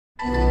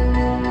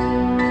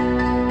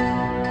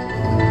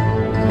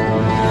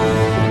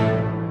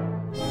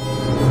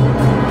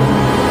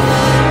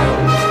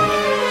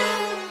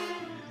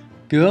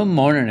Good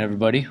morning,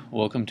 everybody.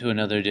 Welcome to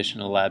another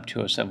edition of Lab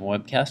 207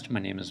 webcast.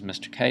 My name is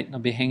Mr. Kite, and I'll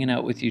be hanging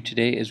out with you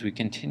today as we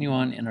continue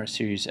on in our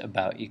series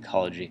about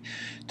ecology.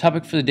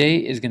 Topic for the day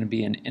is going to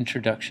be an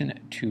introduction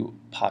to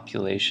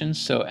populations.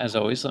 So as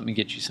always, let me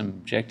get you some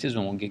objectives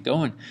and we'll get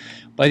going.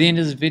 By the end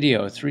of this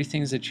video, 3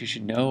 things that you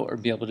should know or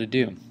be able to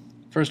do.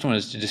 First one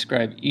is to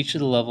describe each of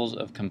the levels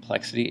of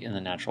complexity in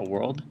the natural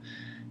world.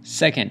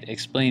 Second,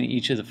 explain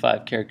each of the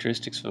 5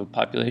 characteristics of a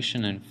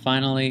population, and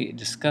finally,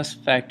 discuss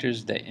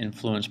factors that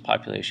influence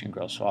population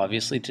growth. So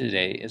obviously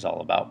today is all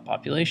about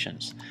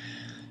populations.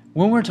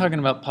 When we're talking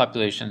about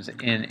populations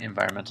in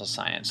environmental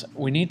science,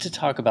 we need to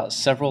talk about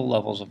several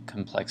levels of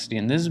complexity,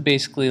 and this is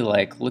basically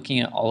like looking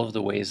at all of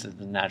the ways that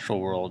the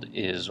natural world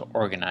is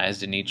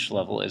organized, and each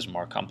level is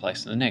more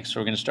complex than the next. So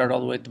we're going to start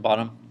all the way at the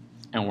bottom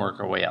and work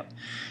our way up.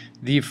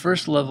 The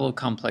first level of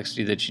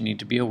complexity that you need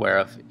to be aware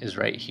of is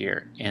right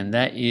here, and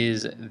that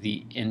is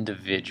the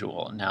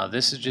individual. Now,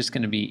 this is just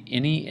going to be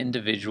any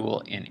individual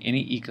in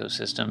any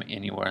ecosystem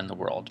anywhere in the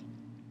world.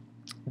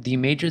 The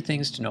major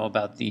things to know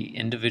about the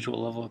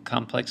individual level of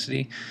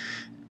complexity,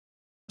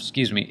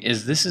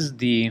 is this is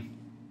the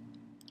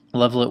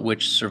level at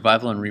which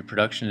survival and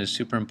reproduction is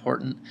super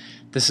important.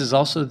 This is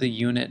also the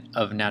unit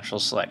of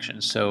natural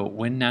selection. So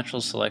when natural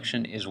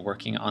selection is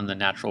working on the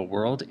natural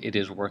world, it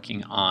is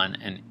working on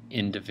an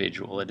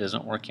individual. It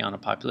isn't working on a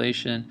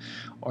population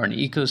or an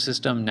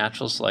ecosystem.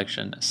 Natural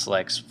selection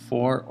selects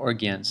for or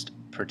against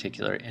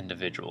particular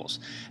individuals.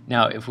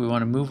 Now, if we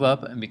want to move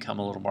up and become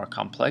a little more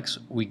complex,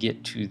 we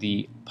get to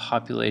the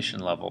population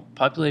level.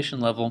 Population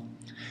level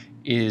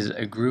is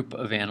a group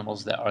of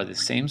animals that are the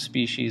same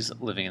species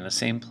living in the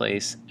same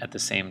place at the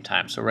same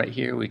time. So right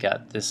here we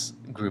got this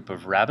group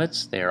of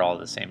rabbits. They are all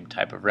the same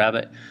type of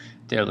rabbit.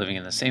 They're living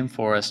in the same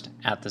forest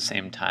at the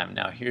same time.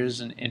 Now here's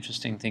an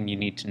interesting thing you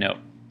need to know.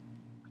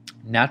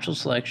 Natural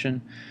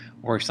selection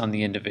works on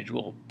the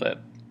individual,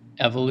 but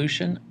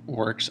evolution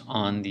works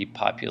on the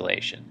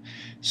population.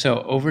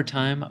 So over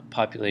time,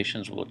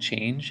 populations will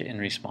change in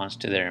response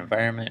to their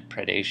environment,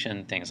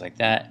 predation, things like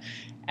that.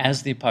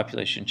 As the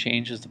population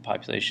changes, the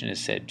population is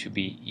said to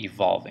be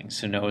evolving.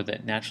 So know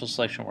that natural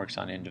selection works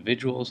on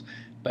individuals,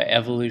 but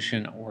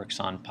evolution works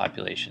on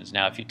populations.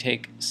 Now, if you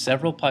take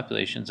several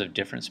populations of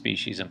different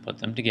species and put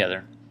them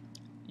together,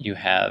 you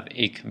have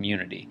a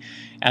community.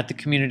 At the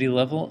community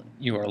level,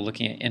 you are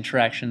looking at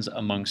interactions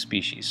among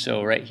species.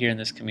 So right here in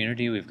this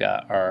community, we've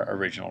got our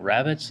original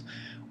rabbits.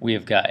 We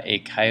have got a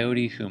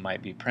coyote who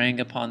might be preying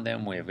upon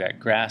them. We have got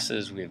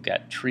grasses. We have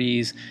got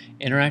trees.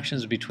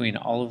 Interactions between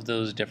all of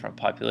those different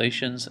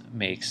populations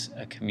makes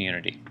a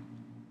community.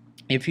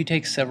 If you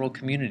take several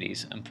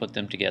communities and put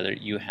them together,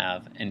 you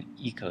have an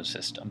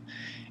ecosystem.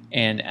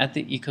 And at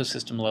the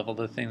ecosystem level,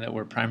 the thing that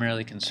we're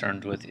primarily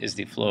concerned with is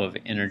the flow of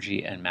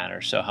energy and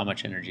matter. So how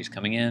much energy is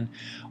coming in?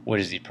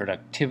 What is the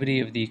productivity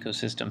of the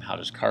ecosystem? How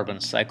does carbon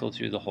cycle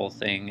through the whole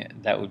thing?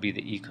 That would be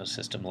the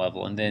ecosystem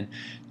level. And then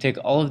take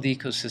all of the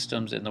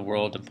ecosystems in the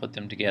world and put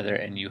them together,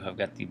 and you have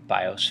got the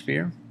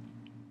biosphere.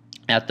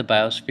 At the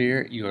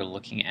biosphere, you are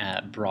looking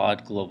at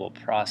broad global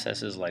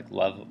processes like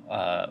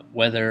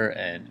weather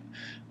and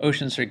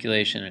ocean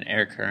circulation and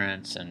air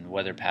currents and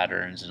weather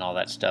patterns and all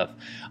that stuff.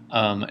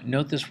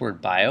 Note this word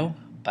bio.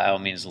 Bio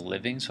means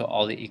living, so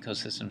all the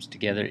ecosystems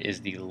together is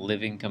the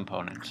living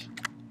component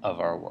of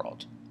our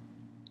world.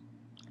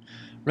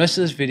 Rest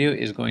of this video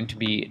is going to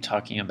be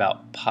talking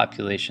about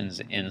populations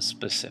in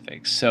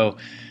specific. So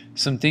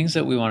some things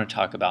that we want to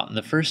talk about, and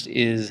the first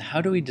is, how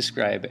do we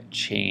describe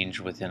change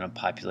within a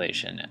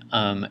population?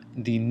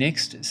 The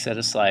next set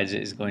of slides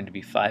is going to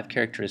be 5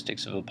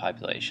 characteristics of a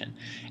population.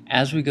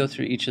 As we go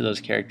through each of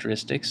those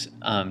characteristics,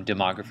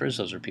 demographers,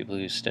 those are people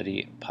who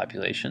study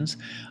populations,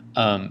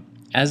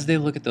 as they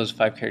look at those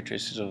 5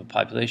 characteristics of a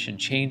population,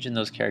 change in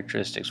those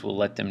characteristics will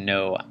let them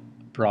know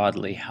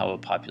broadly how a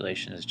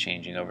population is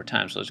changing over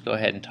time. So let's go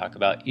ahead and talk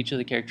about each of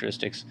the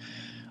characteristics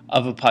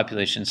of a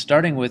population,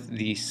 starting with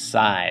the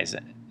size.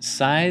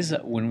 Size,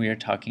 when we are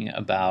talking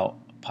about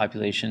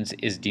populations,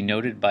 is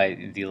denoted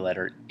by the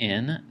letter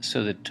N.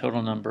 So the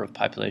total number of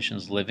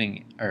populations not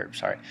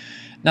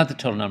the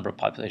total number of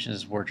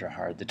populations, words are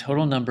hard. The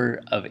total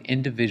number of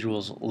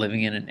individuals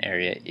living in an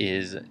area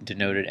is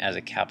denoted as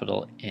a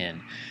capital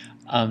N.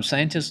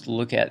 Scientists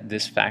look at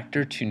this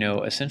factor to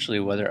know essentially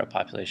whether a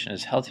population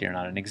is healthy or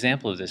not. An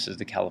example of this is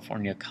the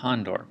California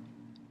condor.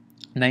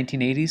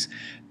 1980s,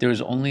 there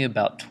was only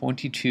about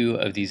 22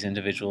 of these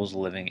individuals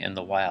living in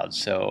the wild.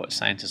 So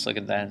scientists looked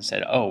at that and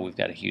said, oh, we've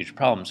got a huge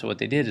problem. So what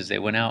they did is they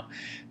went out,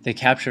 they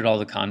captured all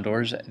the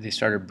condors, they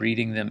started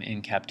breeding them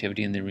in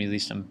captivity, and they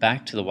released them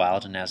back to the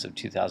wild. And as of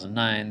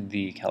 2009,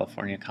 the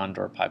California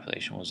condor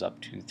population was up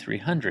to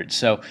 300.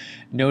 So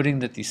noting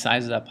that the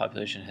size of that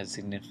population had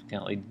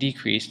significantly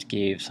decreased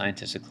gave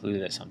scientists a clue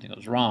that something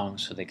was wrong,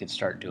 so they could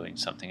start doing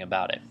something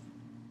about it.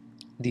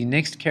 The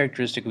next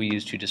characteristic we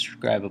use to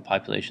describe a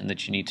population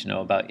that you need to know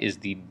about is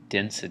the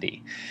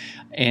density.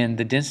 And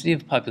the density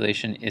of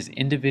population is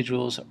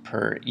individuals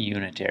per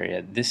unit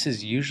area. This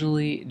is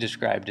usually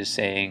described as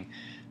saying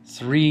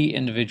 3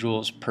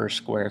 individuals per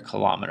square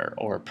kilometer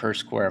or per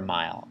square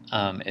mile.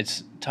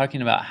 It's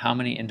talking about how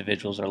many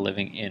individuals are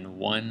living in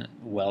one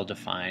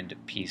well-defined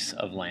piece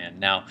of land.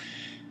 Now,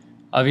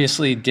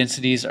 obviously,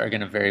 densities are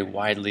going to vary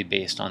widely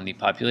based on the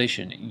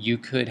population. You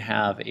could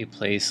have a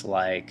place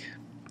like,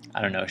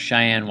 I don't know,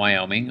 Cheyenne,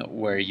 Wyoming,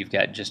 where you've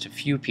got just a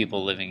few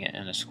people living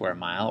in a square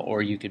mile,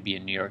 or you could be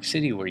in New York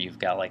City where you've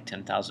got like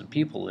 10,000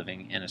 people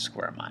living in a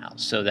square mile.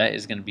 So that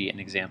is going to be an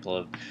example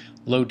of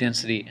low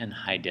density and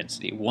high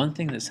density. One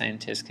thing that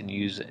scientists can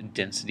use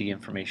density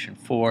information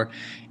for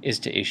is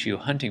to issue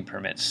hunting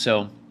permits.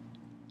 So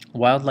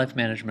wildlife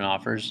management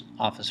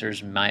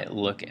officers might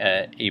look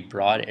at a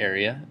broad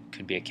area,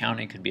 could be a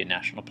county, could be a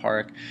national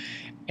park,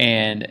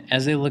 and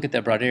as they look at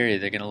that broad area,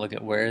 they're going to look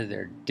at where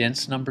there are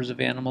dense numbers of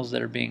animals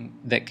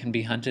that can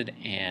be hunted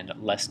and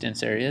less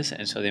dense areas,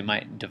 and so they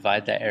might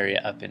divide that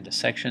area up into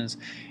sections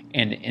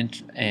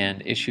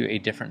and issue a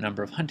different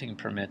number of hunting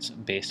permits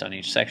based on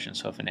each section.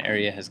 So if an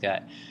area has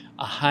got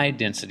a high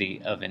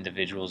density of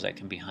individuals that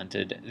can be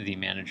hunted, the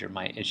manager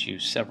might issue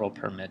several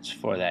permits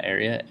for that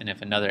area, and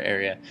if another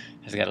area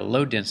has got a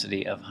low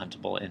density of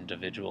huntable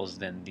individuals,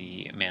 then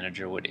the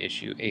manager would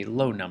issue a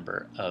low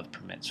number of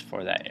permits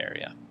for that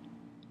area.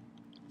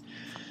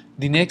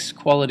 The next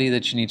quality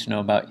that you need to know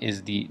about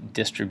is the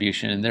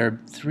distribution, and there are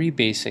 3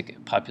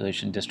 basic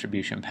population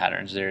distribution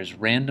patterns. There's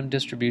random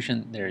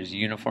distribution, there's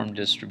uniform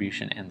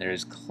distribution, and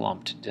there's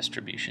clumped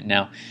distribution.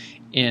 Now,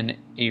 in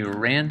a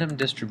random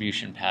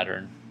distribution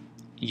pattern,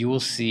 you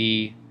will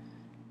see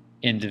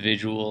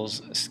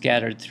individuals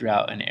scattered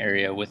throughout an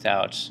area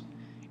without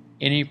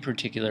any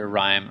particular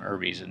rhyme or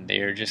reason. They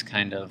are just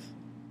kind of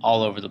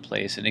all over the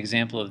place. An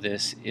example of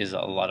this is a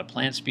lot of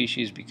plant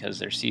species because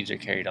their seeds are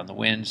carried on the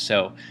wind,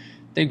 so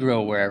they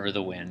grow wherever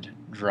the wind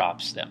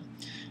drops them.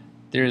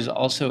 There is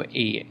also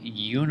a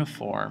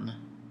uniform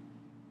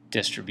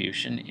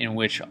distribution in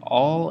which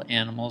all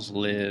animals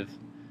live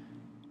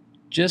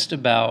just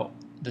about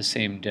the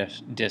same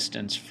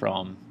distance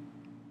from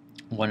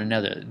one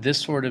another. This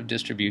sort of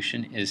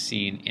distribution is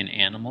seen in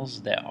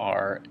animals that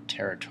are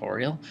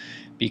territorial,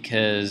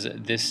 because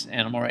this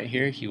animal right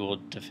here, he will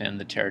defend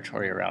the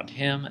territory around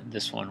him.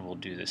 This one will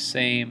do the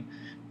same.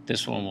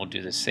 This one will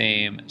do the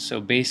same. So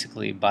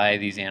basically, by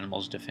these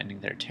animals defending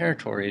their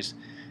territories,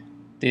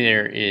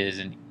 there is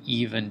an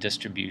even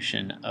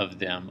distribution of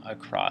them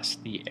across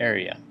the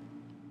area.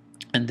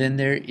 And then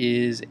there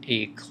is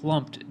a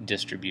clumped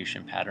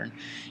distribution pattern.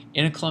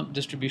 In a clumped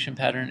distribution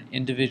pattern,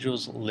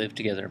 individuals live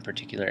together in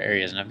particular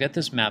areas. And I've got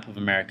this map of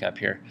America up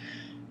here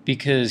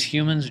because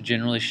humans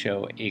generally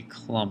show a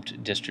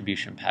clumped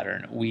distribution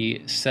pattern.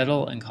 We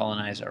settle and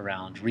colonize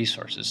around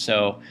resources.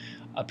 So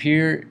up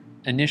here,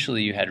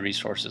 initially you had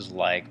resources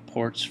like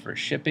ports for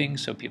shipping,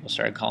 so people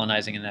started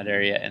colonizing in that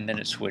area, and then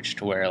it switched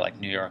to where like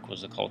New York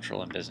was a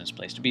cultural and business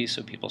place to be,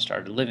 so people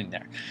started living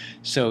there.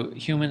 So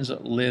humans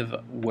live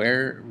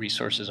where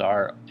resources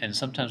are, and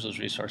sometimes those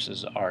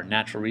resources are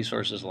natural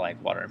resources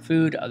like water and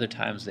food, other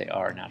times they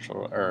are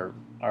natural or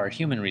are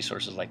human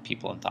resources like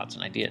people and thoughts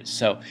and ideas.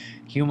 So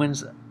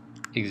humans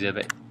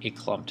exhibit a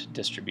clumped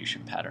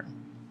distribution pattern.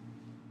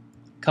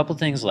 Couple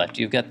things left.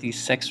 You've got the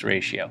sex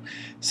ratio.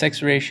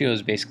 Sex ratio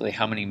is basically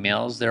how many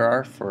males there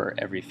are for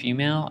every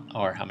female,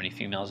 or how many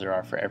females there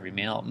are for every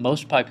male.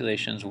 Most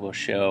populations will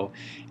show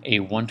a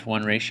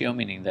 1-to-1 ratio,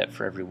 meaning that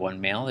for every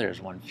 1 male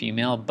there's 1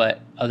 female,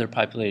 but other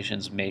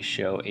populations may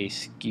show a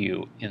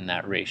skew in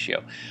that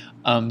ratio.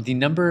 The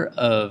number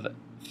of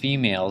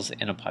females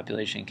in a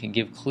population can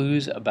give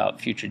clues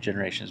about future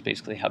generations,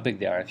 basically how big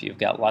they are. If you've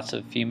got lots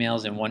of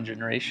females in one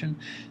generation,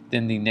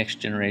 then the next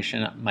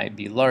generation might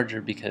be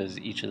larger because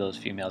each of those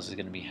females is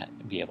going to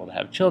be able to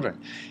have children.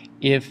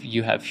 If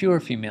you have fewer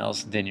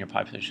females, then your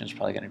population is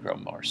probably going to grow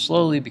more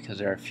slowly because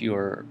there are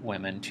fewer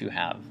women to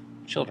have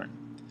children.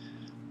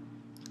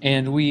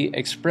 And we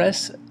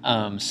express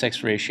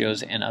sex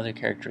ratios and other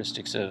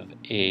characteristics of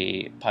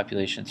a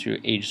population through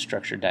age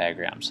structure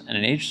diagrams. And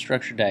an age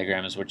structure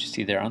diagram is what you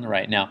see there on the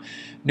right. Now,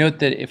 note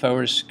that if I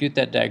were to scoot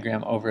that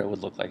diagram over, it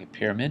would look like a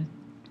pyramid.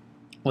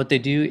 What they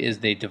do is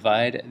they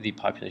divide the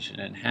population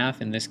in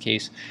half. In this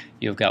case,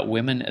 you've got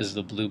women as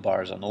the blue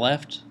bars on the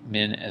left,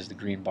 men as the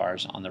green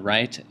bars on the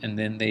right, and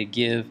then they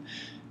give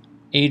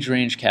age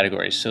range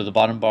categories. So the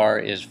bottom bar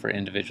is for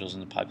individuals in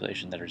the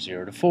population that are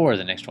 0 to 4,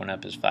 the next one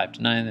up is 5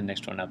 to 9, the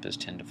next one up is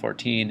 10 to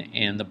 14,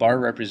 and the bar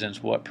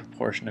represents what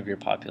proportion of your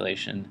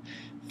population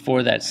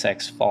for that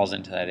sex falls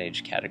into that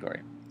age category.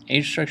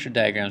 Age structure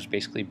diagrams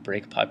basically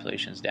break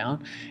populations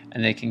down,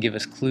 and they can give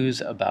us clues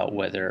about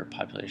whether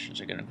populations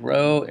are going to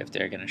grow, if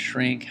they're going to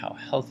shrink, how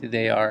healthy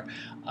they are.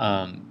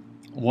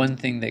 One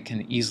thing that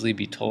can easily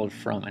be told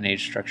from an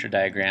age structure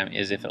diagram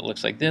is if it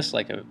looks like this,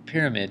 like a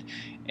pyramid,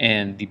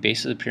 and the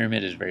base of the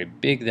pyramid is very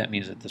big, that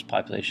means that this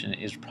population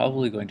is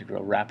probably going to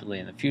grow rapidly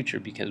in the future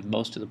because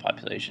most of the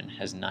population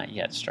has not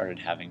yet started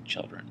having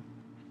children.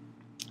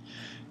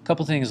 A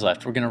couple things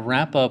left. We're going to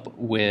wrap up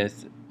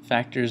with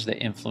factors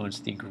that influence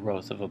the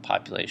growth of a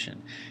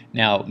population.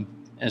 Now,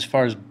 as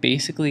far as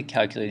basically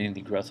calculating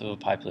the growth of a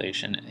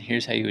population,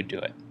 here's how you would do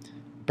it.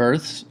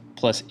 Births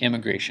plus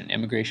immigration.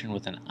 Immigration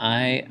with an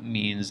I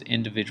means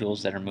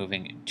individuals that are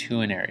moving to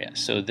an area.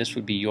 So this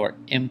would be your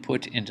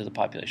input into the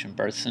population,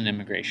 births and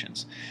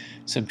immigrations.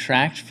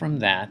 Subtract from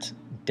that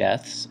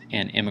deaths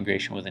and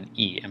immigration with an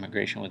E.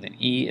 Immigration with an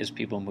E is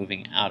people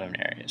moving out of an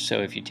area.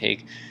 So if you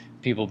take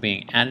people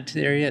being added to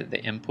the area, the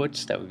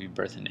inputs, that would be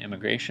birth and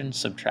immigration,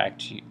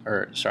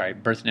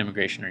 birth and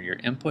immigration are your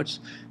inputs,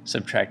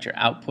 subtract your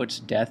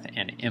outputs, death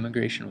and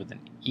immigration with an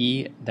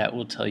E, that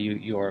will tell you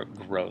your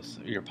growth,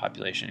 your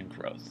population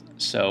growth.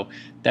 So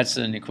that's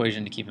an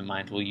equation to keep in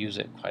mind. We'll use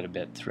it quite a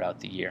bit throughout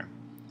the year.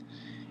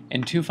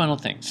 And two final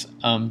things.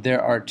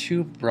 There are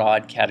two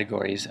broad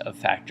categories of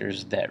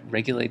factors that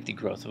regulate the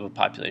growth of a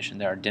population.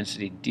 There are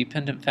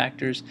density-dependent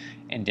factors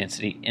and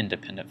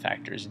density-independent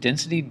factors.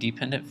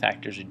 Density-dependent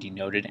factors are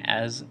denoted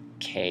as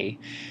K,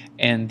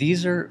 and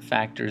these are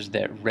factors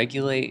that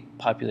regulate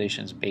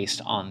populations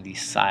based on the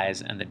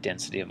size and the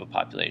density of a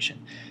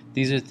population.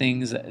 These are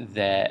things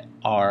that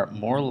are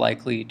more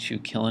likely to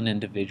kill an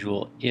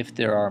individual if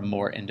there are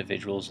more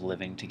individuals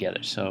living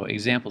together. So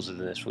examples of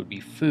this would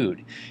be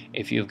food.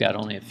 If you've got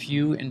only a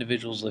few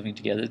individuals living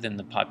together, then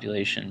the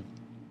population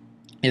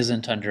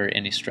isn't under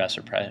any stress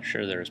or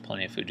pressure. There is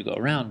plenty of food to go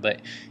around, but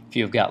if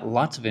you've got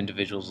lots of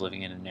individuals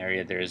living in an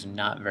area, there is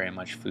not very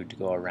much food to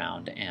go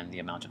around, and the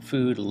amount of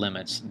food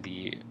limits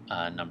the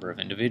number of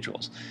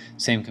individuals.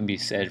 Same can be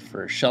said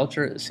for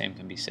shelter, the same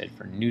can be said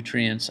for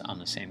nutrients,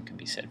 the same can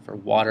be said for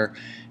water.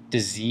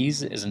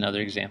 Disease is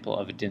another example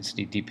of a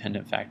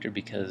density-dependent factor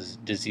because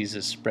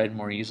diseases spread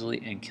more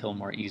easily and kill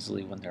more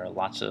easily when there are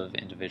lots of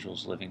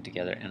individuals living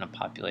together in a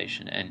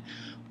population. And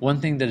one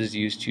thing that is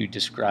used to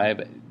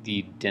describe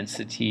the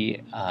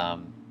density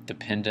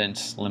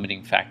dependence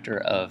limiting factor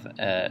of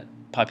a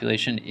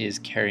population is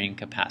carrying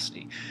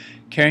capacity.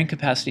 Carrying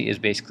capacity is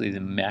basically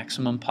the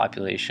maximum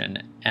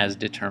population as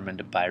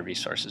determined by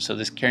resources. So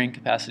this carrying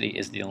capacity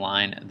is the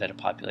line that a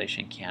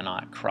population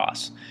cannot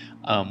cross.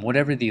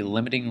 Whatever the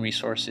limiting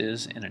resource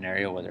is in an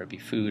area, whether it be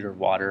food or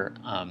water,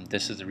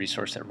 this is the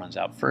resource that runs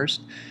out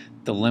first.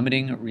 The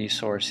limiting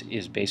resource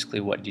is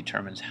basically what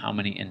determines how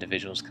many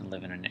individuals can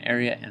live in an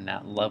area, and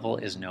that level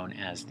is known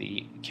as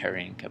the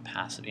carrying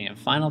capacity. And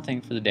final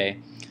thing for the day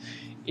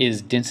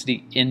is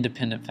density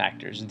independent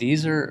factors.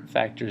 These are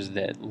factors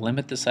that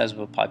limit the size of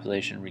a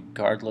population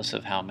regardless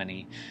of how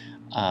many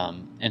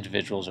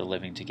individuals are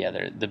living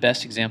together. The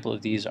best example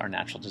of these are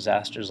natural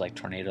disasters like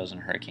tornadoes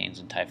and hurricanes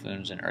and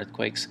typhoons and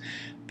earthquakes,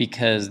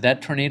 because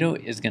that tornado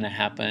is going to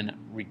happen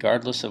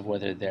regardless of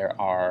whether there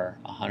are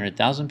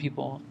 100,000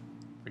 people.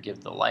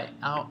 Forgive the light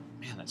out.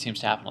 Man, that seems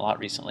to happen a lot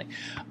recently.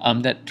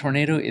 That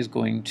tornado is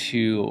going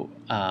to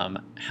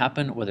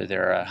happen whether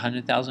there are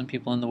 100,000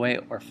 people in the way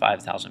or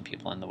 5,000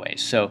 people in the way.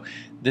 So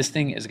this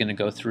thing is going to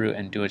go through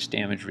and do its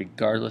damage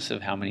regardless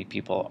of how many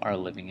people are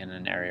living in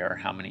an area or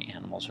how many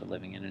animals are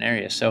living in an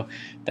area. So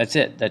that's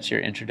it. That's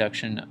your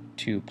introduction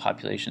to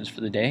populations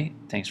for the day.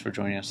 Thanks for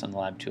joining us on the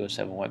Lab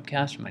 207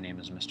 webcast. My name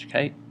is Mr.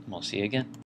 Kite, and we'll see you again.